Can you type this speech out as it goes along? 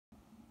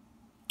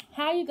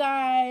Hi you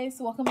guys,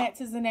 welcome back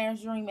to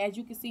Zanara's Dream. As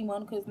you can see,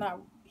 Monica's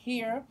not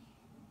here.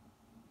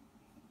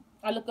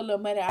 I look a little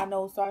muddy, I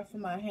know, sorry for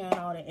my hair and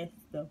all that extra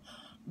stuff.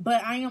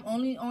 But I am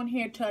only on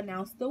here to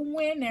announce the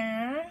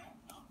winner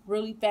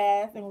really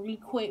fast and really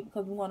quick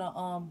because we want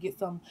to get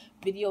some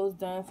videos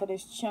done for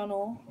this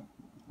channel.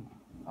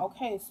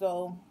 Okay,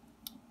 so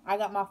I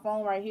got my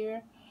phone right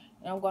here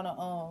and I'm gonna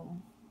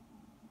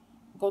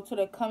go to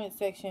the comment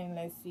section.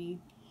 Let's see.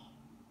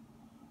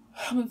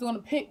 I'm just gonna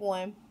pick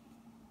one.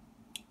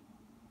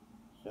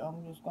 So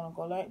I'm just gonna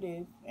go like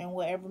this, and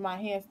wherever my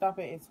hand stop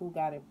at is who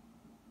got it.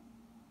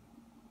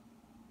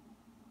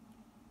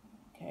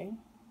 Okay.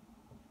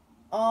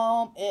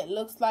 It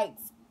looks like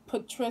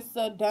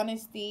Patricia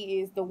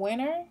Dynasty is the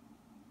winner.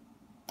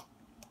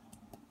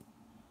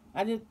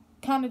 I just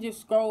kind of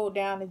just scrolled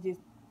down and just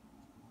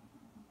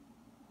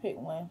pick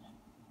one.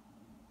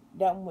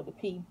 That one with the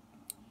P.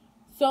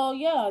 So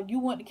yeah, you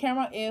want the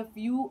camera.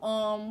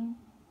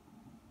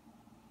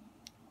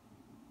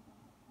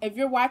 If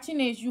you're watching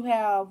this, you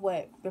have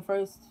what, the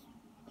first,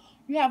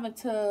 you have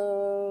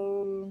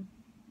until,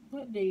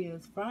 what day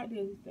is Friday?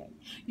 Is that?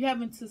 You have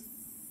until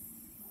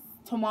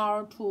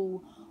tomorrow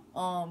to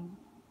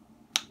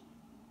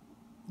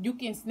you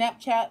can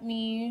Snapchat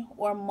me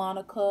or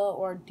Monica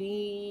or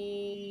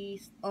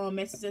D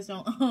messages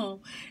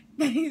on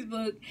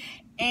Facebook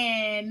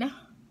and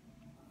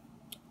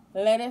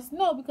let us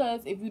know, because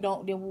if you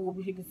don't, then we will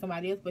be picking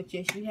somebody else. But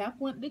yes, you have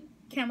won the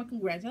camera.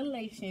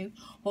 Congratulations.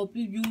 Hope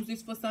you use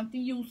this for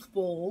something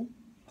useful.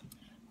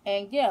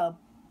 And yeah,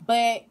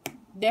 but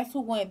that's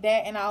who won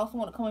that. And I also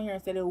want to come in here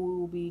and say that we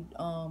will be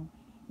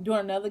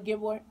doing another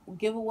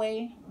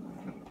giveaway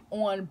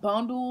on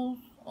bundles.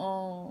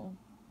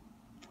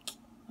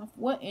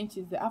 What inch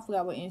is it? I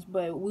forgot what inch,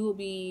 but we will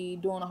be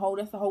doing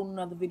that's a whole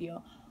nother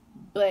video.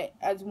 But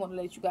I just want to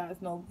let you guys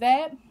know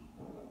that.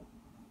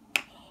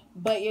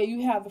 But yeah,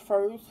 you have the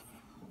first.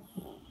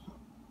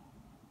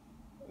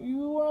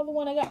 You are the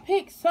one that got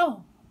picked.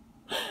 So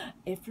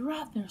if you're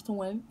out there,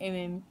 someone, and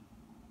then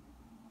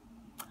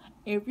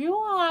if you're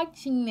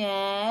watching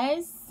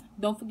this,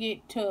 don't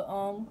forget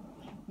to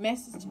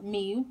message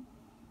me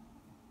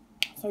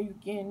so you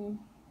can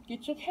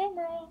get your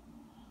camera.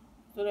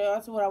 So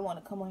that's what I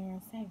want to come on here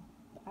and say.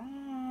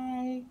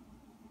 Bye.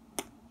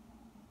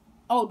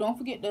 Oh, don't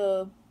forget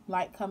to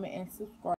like, comment, and subscribe.